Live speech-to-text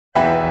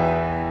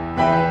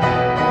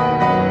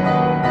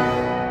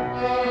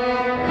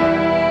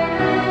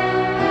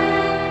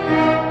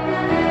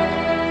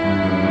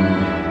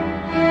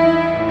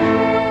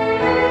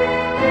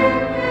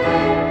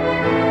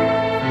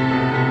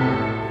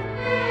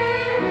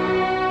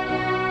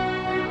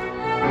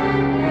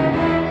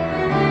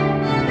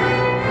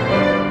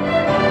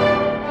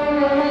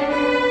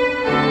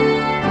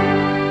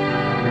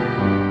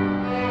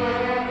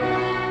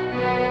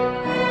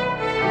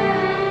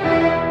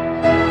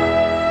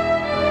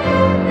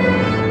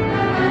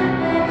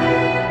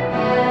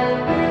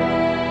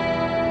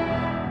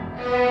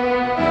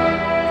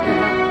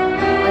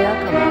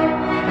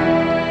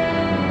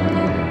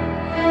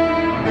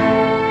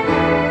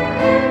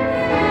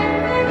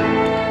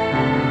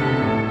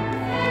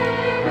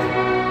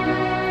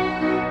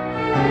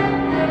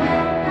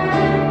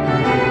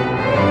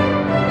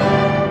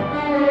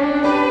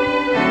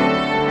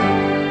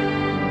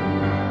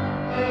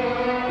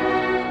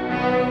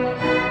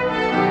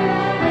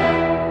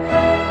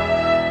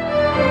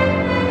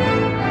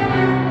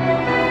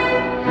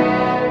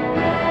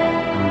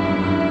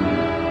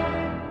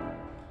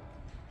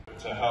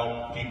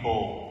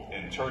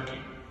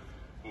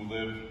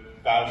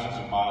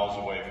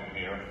miles away from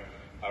here.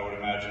 I would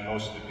imagine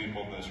most of the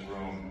people in this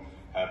room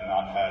have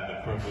not had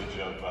the privilege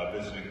of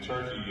visiting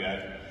Turkey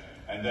yet.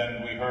 And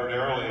then we heard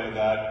earlier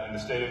that in the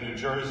state of New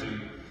Jersey,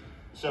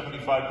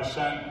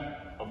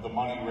 75% of the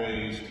money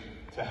raised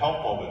to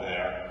help over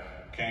there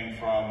came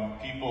from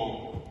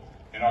people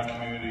in our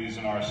communities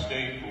in our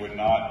state who are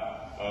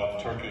not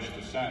of Turkish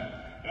descent.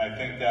 And I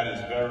think that is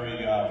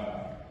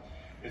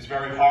it's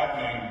very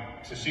heartening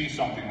to see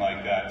something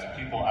like that,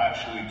 to people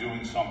actually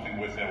doing something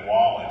with their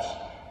wallets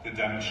to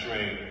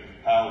demonstrate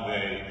how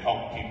they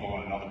help people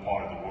in another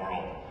part of the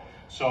world.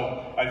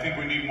 So I think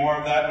we need more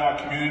of that in our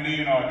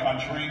community, in our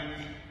country,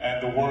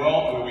 and the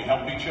world, where we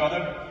help each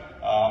other.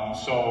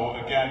 So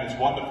again, it's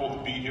wonderful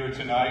to be here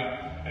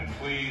tonight, and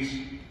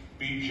please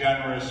be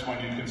generous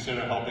when you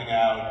consider helping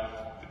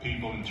out the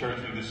people in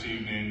Turkey this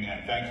evening,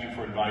 and thank you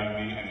for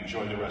inviting me, and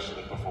enjoy the rest of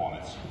the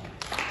performance.